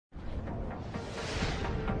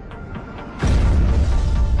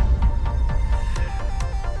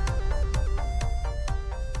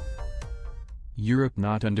Europe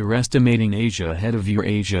not underestimating Asia ahead of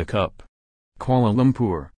EurAsia Cup. Kuala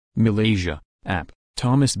Lumpur, Malaysia, App.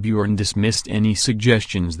 Thomas Bjorn dismissed any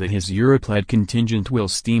suggestions that his Europe-led contingent will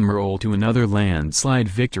steamroll to another landslide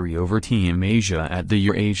victory over Team Asia at the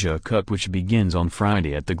EurAsia Cup, which begins on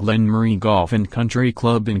Friday at the Glenmarie Golf Country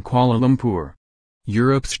Club in Kuala Lumpur.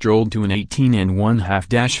 Europe strolled to an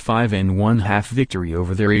 18-1/2-5-1/2 victory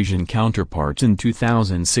over their Asian counterparts in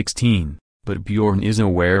 2016, but Bjorn is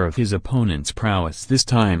aware of his opponent's prowess this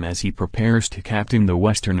time as he prepares to captain the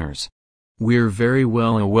Westerners. "We're very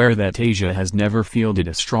well aware that Asia has never fielded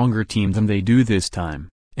a stronger team than they do this time,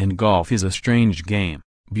 and golf is a strange game,"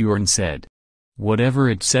 Bjorn said. "Whatever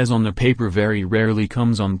it says on the paper very rarely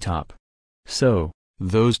comes on top. So,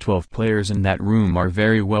 those 12 players in that room are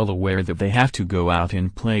very well aware that they have to go out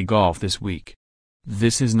and play golf this week.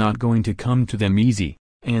 This is not going to come to them easy,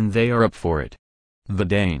 and they are up for it." The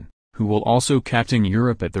Dane, who will also captain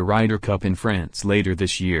Europe at the Ryder Cup in France later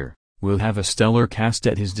this year, will have a stellar cast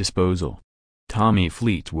at his disposal. Tommy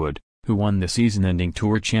Fleetwood, who won the season-ending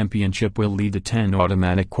Tour Championship, will lead the 10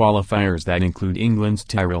 automatic qualifiers that include England's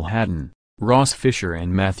Tyrrell Hatton, Ross Fisher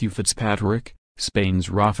and Matthew Fitzpatrick, Spain's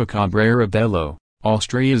Rafa Cabrera Bello,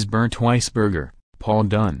 Austria's Bernd Weisberger, Paul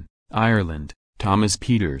Dunne, Ireland, Thomas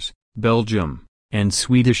Pieters, Belgium, and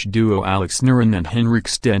Swedish duo Alex Noren and Henrik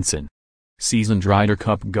Stenson. Seasoned Ryder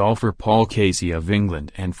Cup golfer Paul Casey of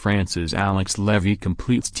England and France's Alex Levy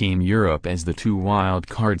completes Team Europe as the 2 wild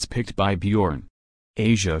cards picked by Bjorn.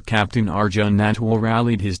 Asia captain Arjun Atwal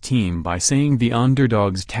rallied his team by saying the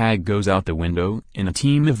underdogs tag goes out the window in a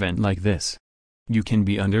team event like this. "You can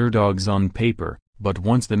be underdogs on paper, but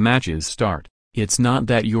once the matches start, it's not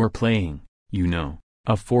that you're playing,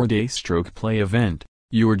 a 4-day stroke play event,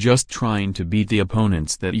 you're just trying to beat the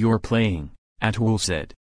opponents that you're playing," Atwal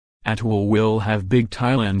said. Atwal will have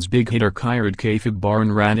Thailand's big hitter Kairat Kaifib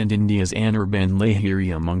and India's Anirban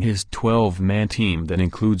Lahiri among his 12-man team that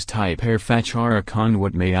includes Thai pair Phachara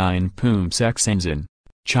Konwatmai and Pumsak Senzan,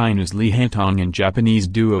 China's Li Hantong and Japanese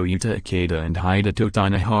duo Yuta Ikeda and Hidato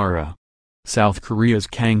Tanahara, South Korea's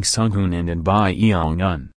Kang Sung-hoon and Bai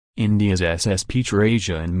Yeong-un, India's SSP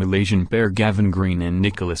EurAsia and Malaysian pair Gavin Green and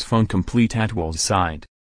Nicholas Funk complete Atwal's side.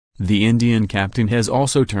 The Indian captain has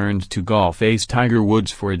also turned to golf ace Tiger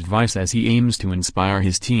Woods for advice as he aims to inspire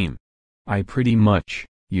his team. "I pretty much,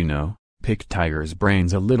 picked Tiger's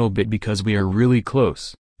brains a little bit because we are really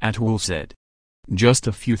close," Atwal said. "Just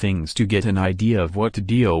a few things to get an idea of what to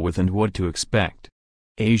deal with and what to expect."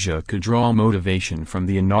 Asia could draw motivation from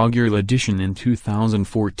the inaugural edition in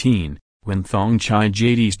 2014, when Thongchai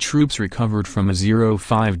Jadi's troops recovered from a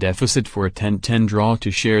 0-5 deficit for a 10-10 draw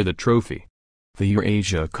to share the trophy. The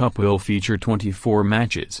EurAsia Cup will feature 24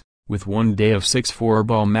 matches, with 1 day of 6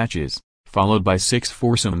 4-ball matches, followed by 6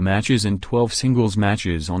 foursome matches and 12 singles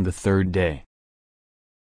matches on the 3rd day.